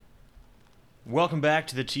Welcome back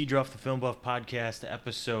to the T-Druff the Film Buff Podcast,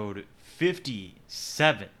 episode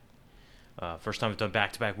 57. First time I've done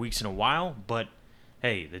back-to-back weeks in a while, but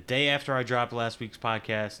hey, the day after I dropped last week's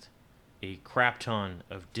podcast, a crap ton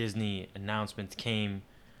of Disney announcements came,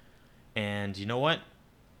 and you know what?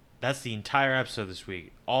 That's the entire episode this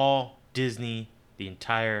week. All Disney the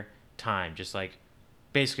entire time, just like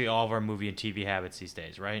basically all of our movie and TV habits these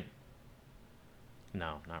days, right?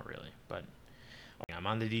 No, not really, but I'm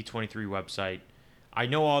on the D23 website. I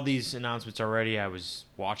know all these announcements already. I was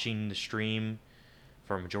watching the stream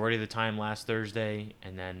for a majority of the time last Thursday,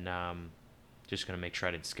 and then just going to make sure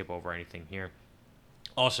I didn't skip over anything here.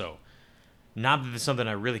 Also, not that this is something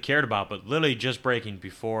I really cared about, but literally just breaking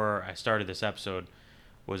before I started this episode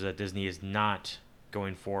was that Disney is not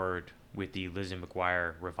going forward with the Lizzie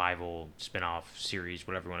McGuire revival spin-off series,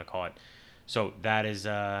 whatever you want to call it. So that is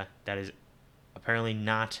apparently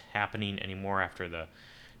not happening anymore after the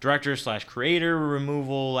director/creator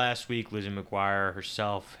removal last week. Lizzie McGuire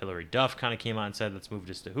herself, Hilary Duff, kind of came out and said, let's move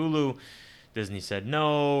this to Hulu. Disney said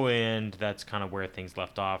no, and that's kind of where things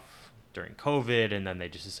left off during COVID, and then they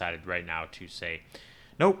just decided right now to say,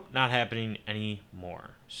 nope, not happening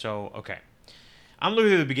anymore. So, okay. I'm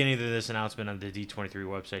looking at the beginning of this announcement on the D23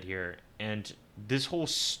 website here, and this whole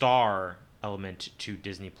star element to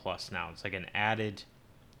Disney Plus now, it's like an added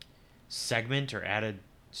segment or added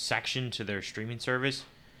section to their streaming service.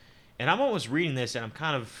 And I'm almost reading this and I'm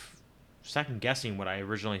kind of second guessing what I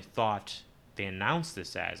originally thought they announced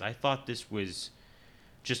this as. I thought this was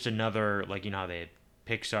just another, like, you know how they had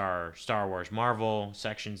Pixar, Star Wars, Marvel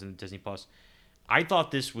sections in Disney Plus. I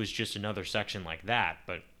thought this was just another section like that,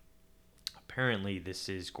 but apparently this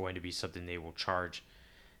is going to be something they will charge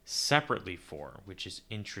separately for, which is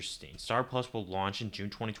interesting. Star Plus will launch in June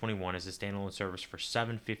 2021 as a standalone service for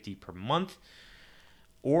 $7.50 per month,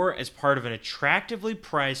 or as part of an attractively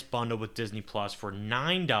priced bundle with Disney Plus for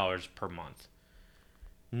 $9 per month.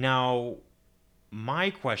 Now, my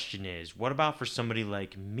question is, what about for somebody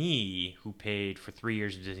like me who paid for 3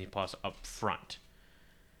 years of Disney Plus up front?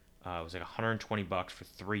 It was like $120 for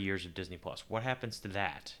 3 years of Disney Plus. What happens to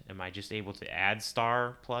that? Am I just able to add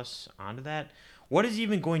Star Plus onto that? What is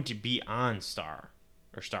even going to be on Star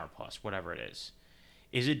or Star Plus, whatever it is?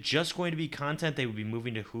 Is it just going to be content they would be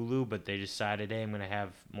moving to Hulu, but they decided, hey, I'm going to have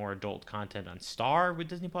more adult content on Star with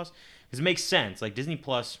Disney Plus? Because it makes sense. Like, Disney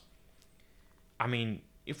Plus, I mean,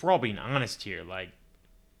 if we're all being honest here, like,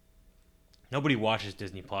 nobody watches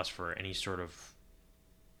Disney Plus for any sort of,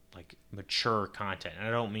 like, mature content. And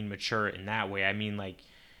I don't mean mature in that way. I mean, like,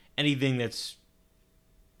 anything that's,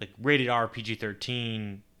 like, rated R,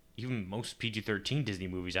 PG-13, even most PG-13 Disney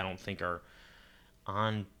movies, I don't think are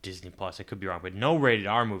on Disney Plus. I could be wrong, but no rated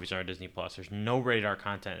R movies are on Disney Plus. There's no rated R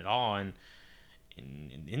content at all, and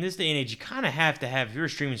in this day and age, you kind of have to have. If you're a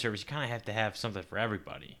streaming service, you kind of have to have something for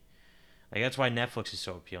everybody. Like, that's why Netflix is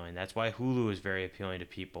so appealing. That's why Hulu is very appealing to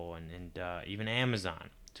people, and even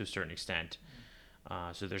Amazon to a certain extent.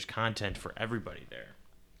 So there's content for everybody there.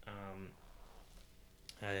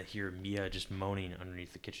 I hear Mia just moaning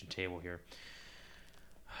underneath the kitchen table here.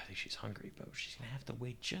 I think she's hungry, but she's gonna have to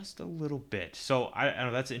wait just a little bit. So I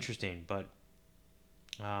know that's interesting, but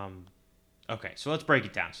okay. So let's break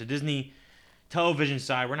it down. So Disney television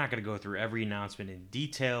side, we're not gonna go through every announcement in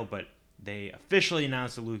detail, but they officially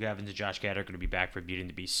announced that Luke Evans and Josh Gad are gonna be back for Beauty and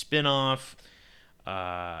the Beast spinoff.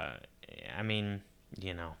 I mean,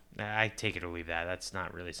 you know, I take it or leave that. That's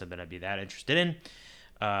not really something I'd be that interested in.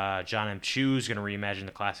 John M. Chu is going to reimagine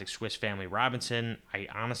the classic Swiss Family Robinson. I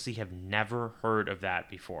honestly have never heard of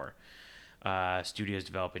that before. Studios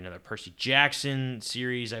developing another Percy Jackson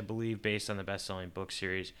series, I believe, based on the best-selling book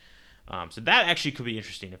series. So that actually could be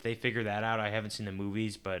interesting if they figure that out. I haven't seen the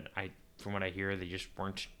movies, but from what I hear, they just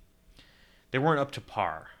weren't up to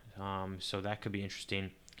par. So that could be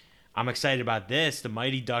interesting. I'm excited about this. The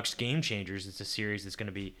Mighty Ducks Game Changers. It's a series that's going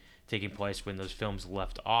to be taking place when those films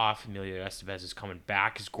left off. Emilio Estevez is coming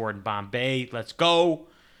back as Gordon Bombay. Let's go.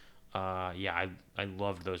 Yeah, I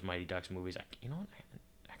loved those Mighty Ducks movies. You know what?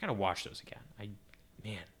 I gotta watch those again.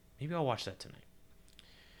 Maybe I'll watch that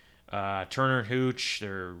tonight. Turner and Hooch,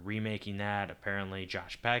 they're remaking that. Apparently,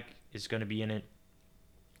 Josh Peck is going to be in it.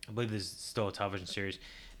 I believe this is still a television series.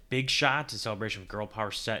 Big Shot, a celebration of girl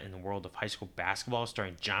power set in the world of high school basketball,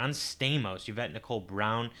 starring John Stamos, Yvette Nicole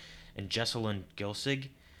Brown, and Jessalyn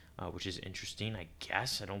Gilsig. Which is interesting, I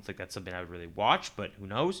guess. I don't think that's something I would really watch, but who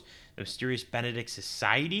knows? The Mysterious Benedict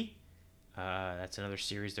Society. That's another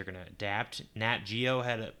series they're going to adapt. Nat Geo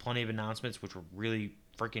had plenty of announcements, which were really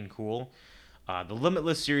freaking cool. The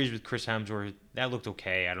Limitless series with Chris Hemsworth, that looked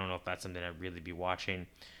okay. I don't know if that's something I'd really be watching.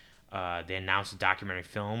 They announced a documentary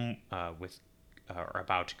film with or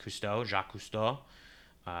about Cousteau, Jacques Cousteau.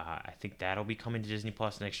 I think that'll be coming to Disney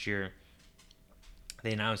Plus next year.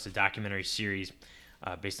 They announced a documentary series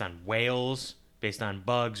based on whales, based on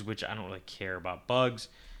bugs, which I don't really care about bugs,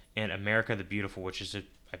 and America the Beautiful, which is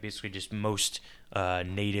basically just most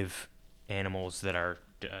native animals that are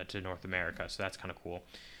to North America. So that's kind of cool.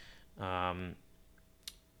 Um,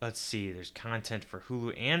 let's see. There's content for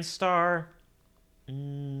Hulu and Star.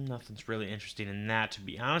 Nothing's really interesting in that, to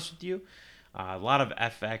be honest with you. A lot of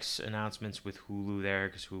FX announcements with Hulu there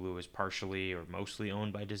because Hulu is partially or mostly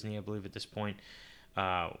owned by Disney, I believe, at this point.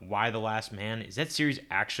 Y: The Last Man, is that series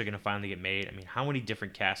actually going to finally get made? I mean, how many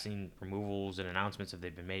different casting removals and announcements have they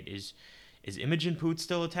been made? Is Imogen Poots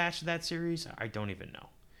still attached to that series? I don't even know.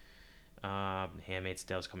 Handmaid's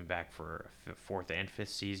Tale is coming back for a fourth and fifth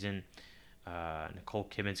season. Nicole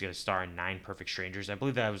Kidman's going to star in Nine Perfect Strangers. I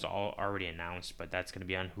believe that was all already announced, but that's going to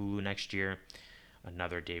be on Hulu next year.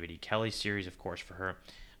 Another David E. Kelly series, of course, for her.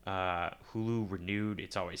 Hulu renewed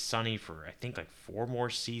It's Always Sunny for, I think, like 4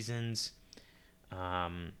 more seasons.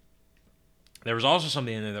 There was also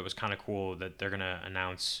something in there that was kind of cool that they're going to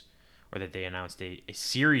announce, or that they announced a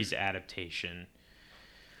series adaptation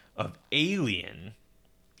of Alien,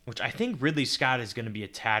 which I think Ridley Scott is going to be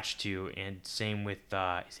attached to, and same with,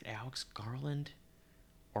 is it Alex Garland?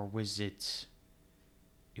 Or was it...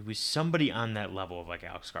 It was somebody on that level of like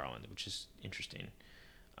Alex Garland, which is interesting.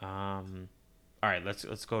 All right,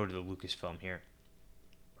 let's go to the Lucasfilm here.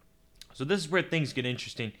 So this is where things get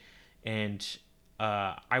interesting, and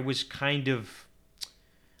I was kind of,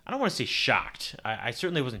 I don't want to say shocked. I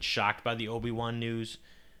certainly wasn't shocked by the Obi-Wan news,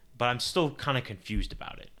 but I'm still kind of confused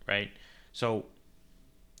about it, right? So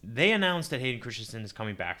they announced that Hayden Christensen is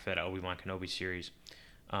coming back for that Obi-Wan Kenobi series.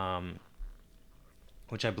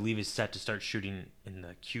 Which I believe is set to start shooting in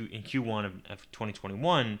Q1 of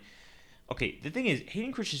 2021. Okay, the thing is,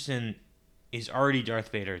 Hayden Christensen is already Darth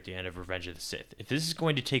Vader at the end of Revenge of the Sith. If this is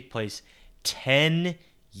going to take place 10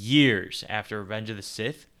 years after Revenge of the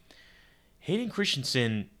Sith, Hayden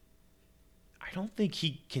Christensen, I don't think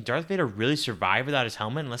can Darth Vader really survive without his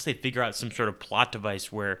helmet unless they figure out some sort of plot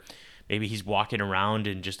device where maybe he's walking around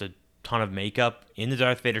in just a ton of makeup in the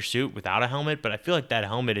Darth Vader suit without a helmet. But I feel like that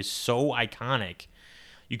helmet is so iconic.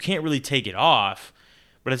 You can't really take it off,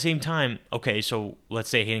 but at the same time, okay, so let's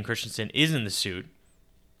say Hayden Christensen is in the suit.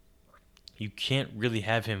 You can't really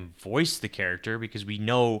have him voice the character because we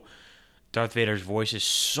know Darth Vader's voice is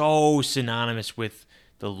so synonymous with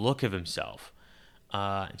the look of himself.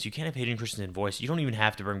 And so you can't have Hayden Christensen voice. You don't even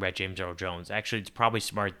have to bring back James Earl Jones. Actually, it's probably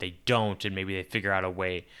smart they don't, and maybe they figure out a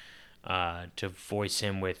way to voice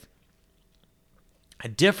him with a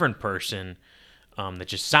different person that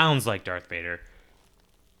just sounds like Darth Vader.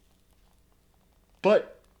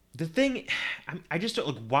 But the thing, I just don't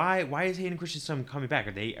look. Why is Hayden Christensen coming back?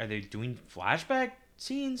 Are they doing flashback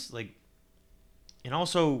scenes? Like, and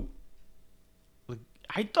also, like,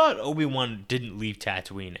 I thought Obi-Wan didn't leave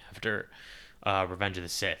Tatooine after Revenge of the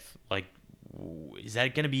Sith. Like, is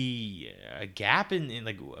that gonna be a gap in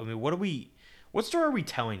like? I mean, what story are we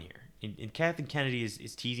telling here? And Kathleen Kennedy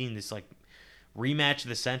is teasing this like rematch of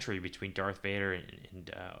the century between Darth Vader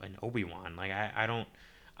and Obi-Wan. Like, I don't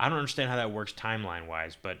understand how that works timeline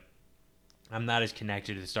wise, but I'm not as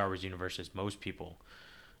connected to the Star Wars universe as most people.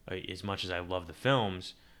 As much as I love the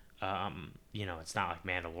films, it's not like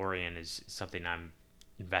Mandalorian is something I'm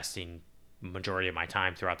investing majority of my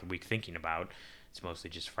time throughout the week thinking about. It's mostly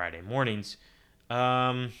just Friday mornings. They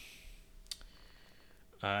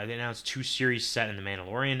announced 2 series set in the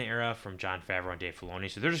Mandalorian era from Jon Favreau and Dave Filoni,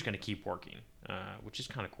 so they're just going to keep working, which is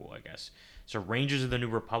kind of cool, I guess. So Rangers of the New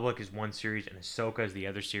Republic is one series, and Ahsoka is the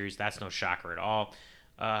other series. That's no shocker at all,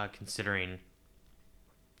 considering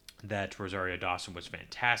that Rosario Dawson was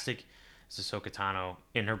fantastic as Ahsoka Tano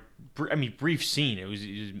in her, brief scene. It was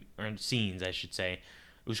or scenes, I should say.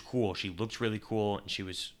 It was cool. She looked really cool, and she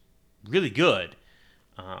was really good.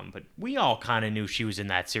 But we all kind of knew she was in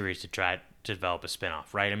that series to try to develop a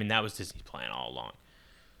spinoff, right? I mean, that was Disney's plan all along.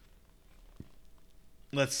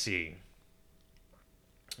 Let's see.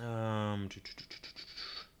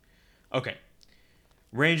 Okay.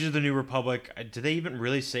 Rangers of the New Republic. Do they even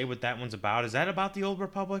really say what that one's about? Is that about the Old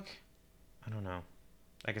Republic? I don't know.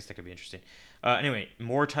 I guess that could be interesting. Anyway,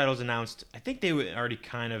 more titles announced. I think they already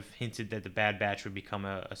kind of hinted that the Bad Batch would become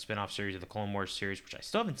a spin-off series of the Clone Wars series, which I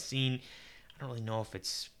still haven't seen. I don't really know if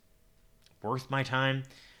it's worth my time.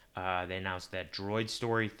 They announced that Droid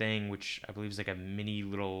Story thing, which I believe is like a mini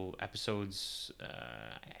little episodes.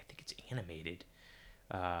 I think it's animated.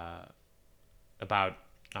 About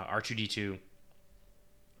R2D2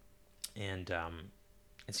 and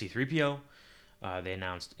C3PO. They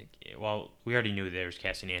announced, well, we already knew there was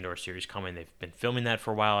Cassian Andor series coming. They've been filming that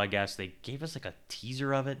for a while, I guess. They gave us like a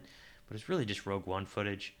teaser of it, but it's really just Rogue One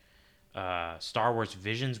footage. Star Wars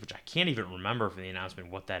Visions, which I can't even remember from the announcement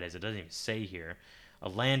what that is. It doesn't even say here. A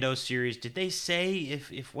Lando series. Did they say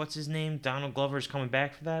if what's his name, Donald Glover, is coming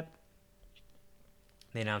back for that?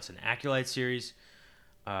 They announced an Acolyte series.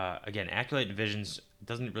 Again, Acolyte and Visions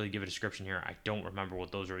doesn't really give a description here. I don't remember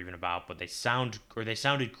what those are even about, but they sounded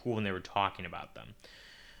cool when they were talking about them.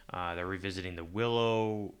 They're revisiting the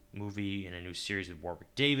Willow movie in a new series with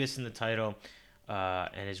Warwick Davis in the title,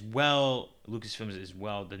 and as well, Lucasfilms as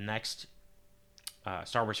well. The next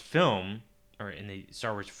Star Wars film, or in the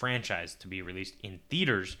Star Wars franchise to be released in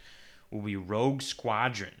theaters, will be Rogue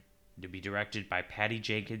Squadron, to be directed by Patty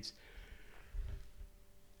Jenkins.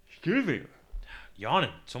 Excuse me,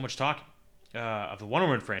 yawning. So much talking. Of the Wonder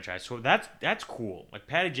Woman franchise, so that's cool. Like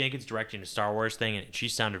Patty Jenkins directing a Star Wars thing, and she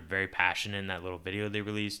sounded very passionate in that little video they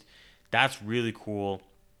released. That's really cool.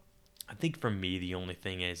 I think for me, the only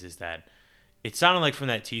thing is that it sounded like from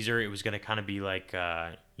that teaser, it was gonna kind of be like,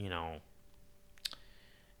 like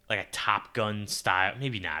a Top Gun style.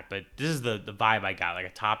 Maybe not, but this is the vibe I got, like a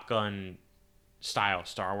Top Gun style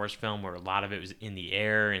Star Wars film where a lot of it was in the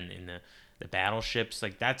air and in the battleships.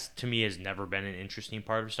 Like that's to me has never been an interesting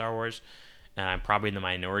part of Star Wars. And I'm probably in the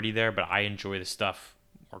minority there, but I enjoy the stuff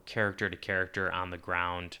more character to character on the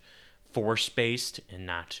ground, force based and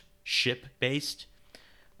not ship based.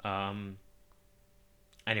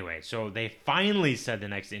 Anyway, so they finally said the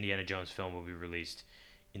next Indiana Jones film will be released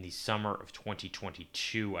in the summer of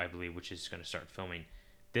 2022, I believe, which is going to start filming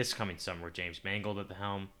this coming summer with James Mangold at the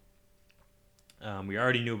helm. We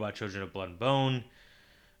already knew about Children of Blood and Bone.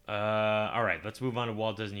 All right, let's move on to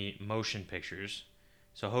Walt Disney Motion Pictures.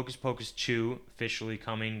 So Hocus Pocus 2 officially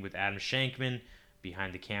coming with Adam Shankman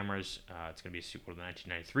behind the cameras. It's going to be a sequel to the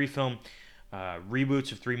 1993 film.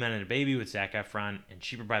 Reboots of Three Men and a Baby with Zac Efron, and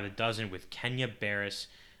Cheaper by the Dozen with Kenya Barris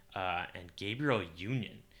and Gabriel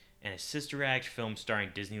Union, and a Sister Act film starring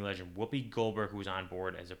Disney legend Whoopi Goldberg, who was on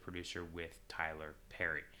board as a producer with Tyler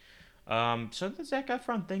Perry. So the Zac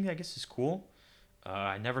Efron thing, I guess, is cool.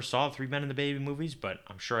 I never saw Three Men and the Baby movies, but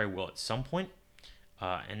I'm sure I will at some point.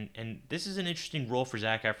 And this is an interesting role for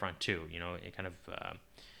Zac Efron too. You know, it kind of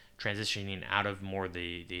transitioning out of more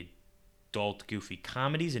the adult goofy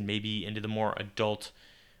comedies and maybe into the more adult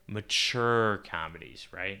mature comedies,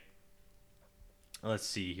 right? Let's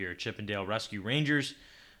see here. Chip 'n Dale Rescue Rangers,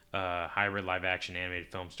 hybrid live action animated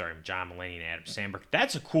film starring John Mulaney and Adam Sandberg.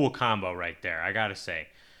 That's a cool combo right there, I gotta say.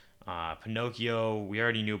 Pinocchio, we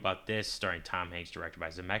already knew about this, starring Tom Hanks, directed by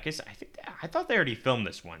Zemeckis. I thought they already filmed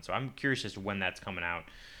this one, so I'm curious as to when that's coming out.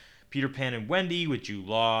 Peter Pan and Wendy with Jude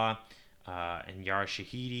Law and Yara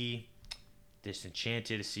Shahidi.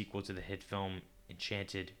 Disenchanted, a sequel to the hit film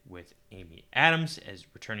Enchanted with Amy Adams as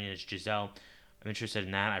returning as Giselle. I'm interested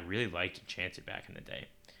in that. I really liked Enchanted back in the day.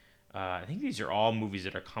 I think these are all movies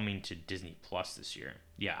that are coming to Disney Plus this year.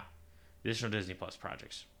 Yeah, additional Disney Plus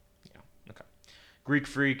projects. Yeah, okay. Greek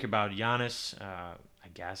Freak about Giannis, I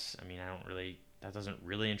guess. I mean, that doesn't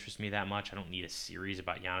really interest me that much. I don't need a series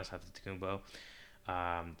about Giannis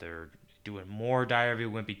Antetokounmpo. They're doing more Diary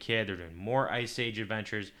of a Wimpy Kid. They're doing more Ice Age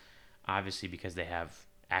adventures, obviously because they have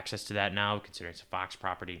access to that now, considering it's a Fox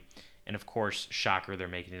property. And of course, shocker, they're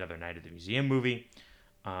making another Night at the Museum movie.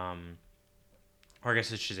 Or I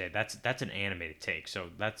guess I should say that's an animated take. So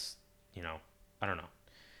that's, I don't know.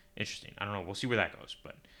 Interesting. I don't know. We'll see where that goes,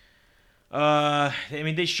 but. I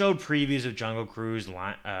mean, they showed previews of Jungle Cruise,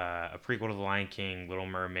 a prequel to The Lion King, Little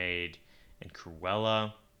Mermaid, and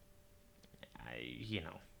Cruella.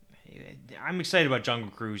 I'm excited about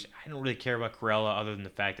Jungle Cruise. I don't really care about Cruella other than the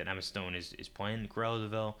fact that Emma Stone is playing Cruella de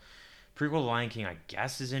Vil. Prequel to The Lion King, I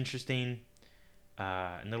guess, is interesting.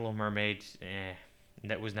 And Little Mermaid,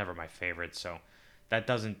 that was never my favorite, so that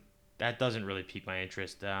doesn't really pique my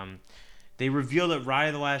interest. They revealed that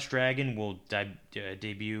Raya the Last Dragon will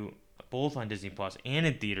debut both on Disney Plus and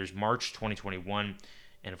in theaters March 2021,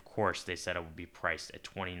 and of course they said it would be priced at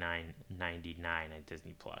 $29.99 at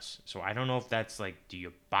Disney Plus. So I don't know if that's like, do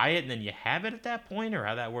you buy it and then you have it at that point, or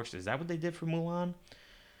how that works? Is that what they did for Mulan?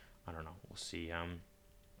 I don't know. We'll see.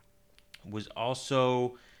 Was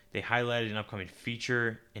also, they highlighted an upcoming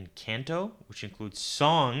feature Encanto, which includes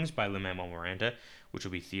songs by Lin-Manuel Miranda, which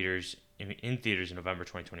will be in theaters in November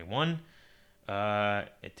 2021.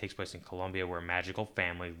 It takes place in Colombia, where a magical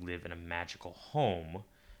family live in a magical home,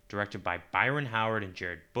 directed by Byron Howard and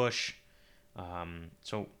Jared Bush.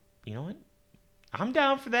 So, you know what? I'm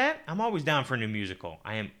down for that. I'm always down for a new musical.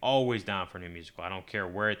 I am always down for a new musical. I don't care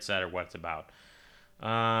where it's at or what it's about.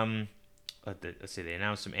 Let's see. They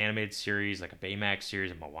announced some animated series, like a Baymax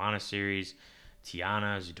series, a Moana series.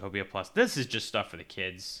 Tiana, Zootopia Plus. This is just stuff for the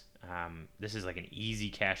kids. This is like an easy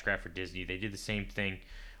cash grab for Disney. They did the same thing,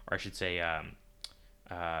 or I should say, is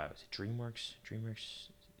it DreamWorks?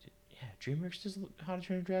 Yeah, DreamWorks does How to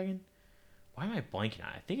Train Your Dragon. Why am I blanking on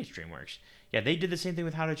it? I think it's DreamWorks. Yeah, they did the same thing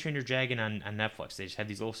with How to Train Your Dragon on Netflix. They just had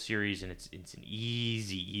these little series, and it's an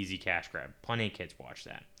easy cash grab. Plenty of kids watch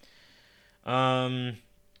that.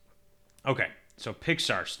 Okay, so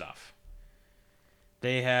Pixar stuff.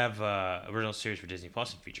 They have original series for Disney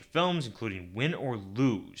Plus and feature films, including Win or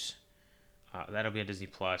Lose. That'll be on Disney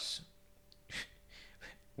Plus.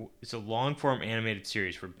 It's a long-form animated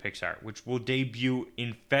series from Pixar, which will debut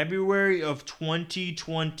in February of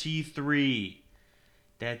 2023.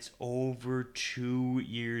 That's over 2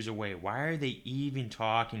 years away. Why are they even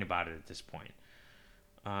talking about it at this point?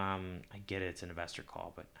 I get it, it's an investor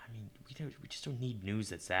call, but I mean, we just don't need news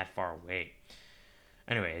that's that far away.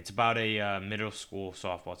 Anyway, it's about a middle school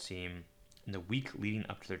softball team in the week leading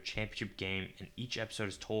up to their championship game, and each episode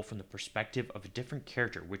is told from the perspective of a different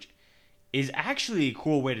character, which is actually a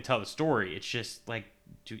cool way to tell the story. It's just like,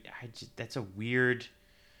 that's a weird,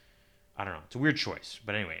 I don't know, it's a weird choice.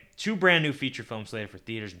 But anyway, 2 brand new feature films slated for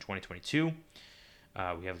theaters in 2022.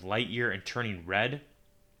 We have Lightyear and Turning Red.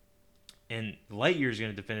 And Lightyear is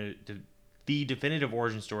going to the definitive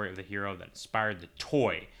origin story of the hero that inspired the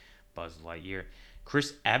toy Buzz Lightyear.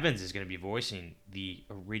 Chris Evans is going to be voicing the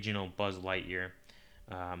original Buzz Lightyear.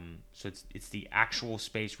 So it's the actual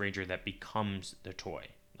Space Ranger that becomes the toy,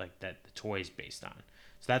 like that the toy is based on.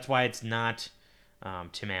 So that's why it's not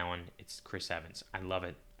Tim Allen, it's Chris Evans. I love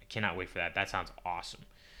it. I cannot wait for that. That sounds awesome.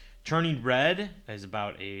 Turning Red is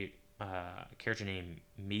about a character named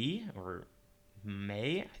May,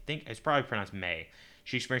 I think it's probably pronounced May.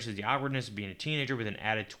 She experiences the awkwardness of being a teenager with an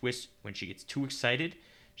added twist. When she gets too excited,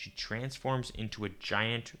 she transforms into a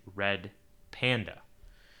giant red panda.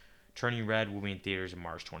 Turning Red will be in theaters in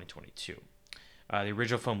March 2022. The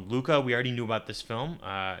original film Luca, we already knew about this film.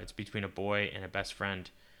 It's between a boy and a best friend,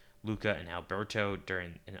 Luca and Alberto,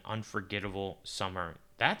 during an unforgettable summer.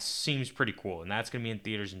 That seems pretty cool, and that's going to be in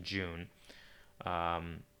theaters in June.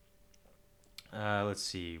 Let's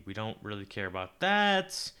see. We don't really care about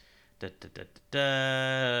that. Okay,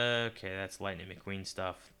 that's Lightning McQueen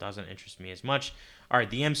stuff. Doesn't interest me as much. All right,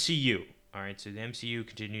 the MCU. All right, so the MCU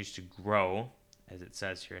continues to grow, as it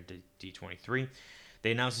says here in D23.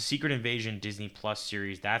 They announced the Secret Invasion Disney Plus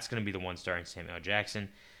series. That's going to be the one starring Samuel L. Jackson.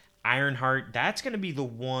 Ironheart, that's going to be the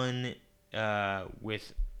one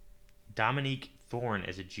with Dominique Thorne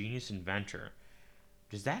as a genius inventor.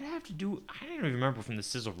 Does that have to do... I don't even remember from the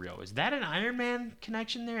sizzle reel. Is that an Iron Man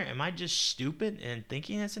connection there? Am I just stupid and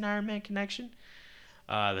thinking it's an Iron Man connection?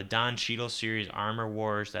 The Don Cheadle series, Armor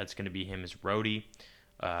Wars, that's going to be him as Rhodey,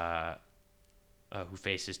 who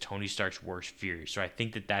faces Tony Stark's worst fears. So I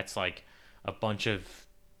think that's like a bunch of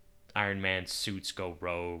Iron Man suits go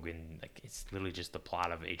rogue, and like it's literally just the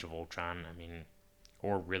plot of Age of Ultron. I mean,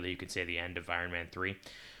 or really you could say the end of Iron Man 3.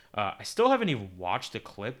 I still haven't even watched the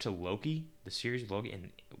clip to Loki, the series of Loki, and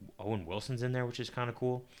Owen Wilson's in there, which is kind of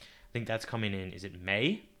cool. I think that's coming in, is it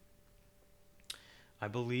May? I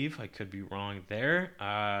believe. I could be wrong there.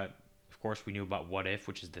 Of course, we knew about What If,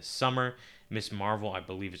 which is this summer. Miss Marvel, I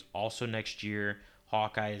believe, is also next year.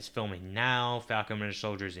 Hawkeye is filming now. Falcon and Winter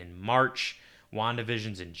Soldier is in March.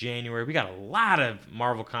 WandaVision's in January. We got a lot of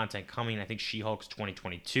Marvel content coming. I think She-Hulk's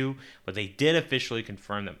 2022. But they did officially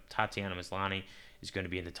confirm that Tatiana Maslany is going to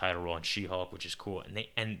be in the title role in She-Hulk, which is cool.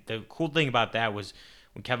 And the cool thing about that was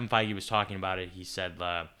when Kevin Feige was talking about it, he said,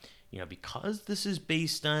 because this is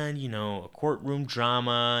based on, a courtroom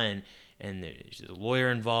drama and there's a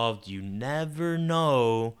lawyer involved, you never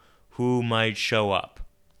know who might show up.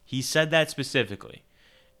 He said that specifically.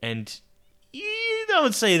 And you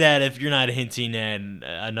don't say that if you're not hinting at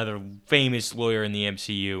another famous lawyer in the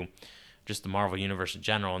MCU, just the Marvel Universe in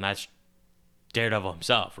general, and that's Daredevil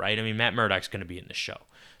himself, right? I mean, Matt Murdock's going to be in the show.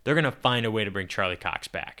 They're going to find a way to bring Charlie Cox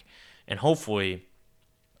back. And hopefully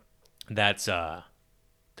that's on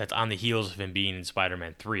the heels of him being in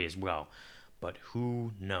Spider-Man 3 as well. But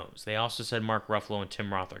who knows? They also said Mark Ruffalo and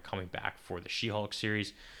Tim Roth are coming back for the She-Hulk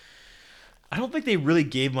series. I don't think they really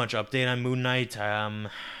gave much update on Moon Knight. I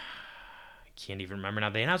can't even remember now.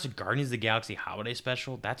 They announced a Guardians of the Galaxy holiday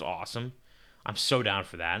special. That's awesome. I'm so down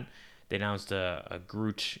for that. They announced a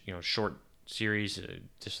Groot, short series,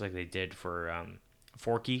 just like they did for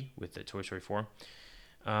Forky with the Toy Story 4.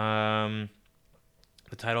 The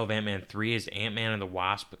title of Ant-Man 3 is Ant-Man and the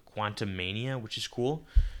Wasp Quantumania, which is cool.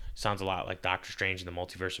 Sounds a lot like Doctor Strange and the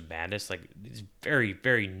Multiverse of Madness. Like, these very,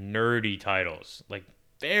 very nerdy titles.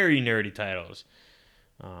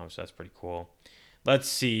 So that's pretty cool. Let's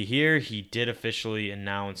see here. He did officially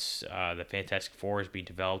announce the Fantastic Four is being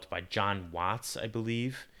developed by John Watts, I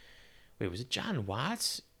believe. Wait, was it John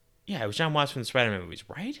Watts? Yeah, it was John Watts from the Spider-Man movies,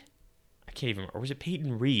 right? I can't even remember. Or was it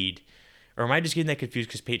Peyton Reed? Or am I just getting that confused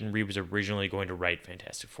because Peyton Reed was originally going to write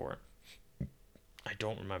Fantastic Four? I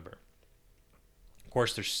don't remember. Of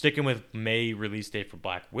course, they're sticking with May release date for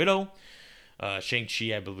Black Widow.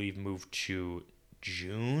 Shang-Chi, I believe, moved to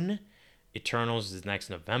June. Eternals is next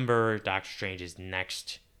November. Doctor Strange is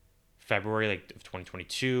next February, like of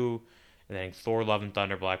 2022. And then Thor: Love and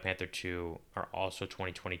Thunder, Black Panther 2 are also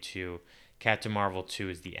 2022. Captain Marvel 2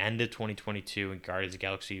 is the end of 2022, and Guardians of the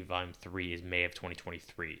Galaxy Volume 3 is May of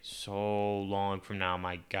 2023. So long from now,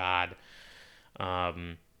 my God.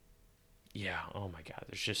 Yeah, oh my God,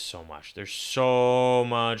 there's just so much. There's so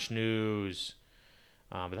much news.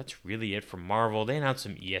 But that's really it for Marvel. They announced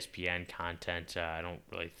some ESPN content. I don't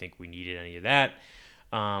really think we needed any of that.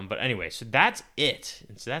 But anyway, so that's it.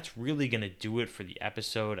 And so that's really going to do it for the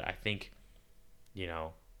episode. I think, you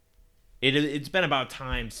know, it's been about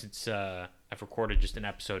time since I've recorded just an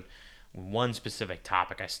episode on one specific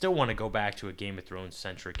topic. I still want to go back to a Game of Thrones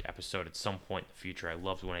centric episode at some point in the future. I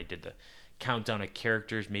loved when I did the countdown of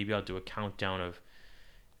characters. Maybe I'll do a countdown of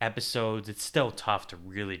episodes. It's still tough to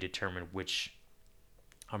really determine which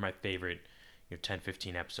are my favorite 10,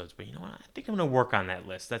 15 episodes. But you know what? I think I'm going to work on that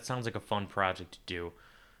list. That sounds like a fun project to do.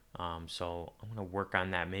 So I'm going to work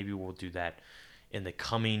on that. Maybe we'll do that in the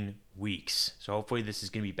coming weeks. So hopefully this is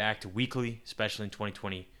going to be back to weekly, especially in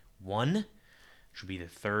 2021, which will be the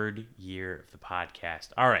third year of the podcast.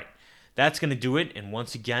 All right. That's going to do it. And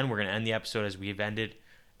once again, we're going to end the episode as we have ended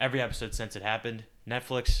every episode since it happened.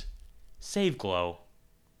 Netflix, save Glow.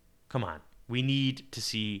 Come on. We need to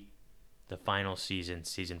see the final season,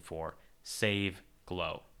 season 4. Save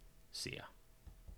Glow. See ya.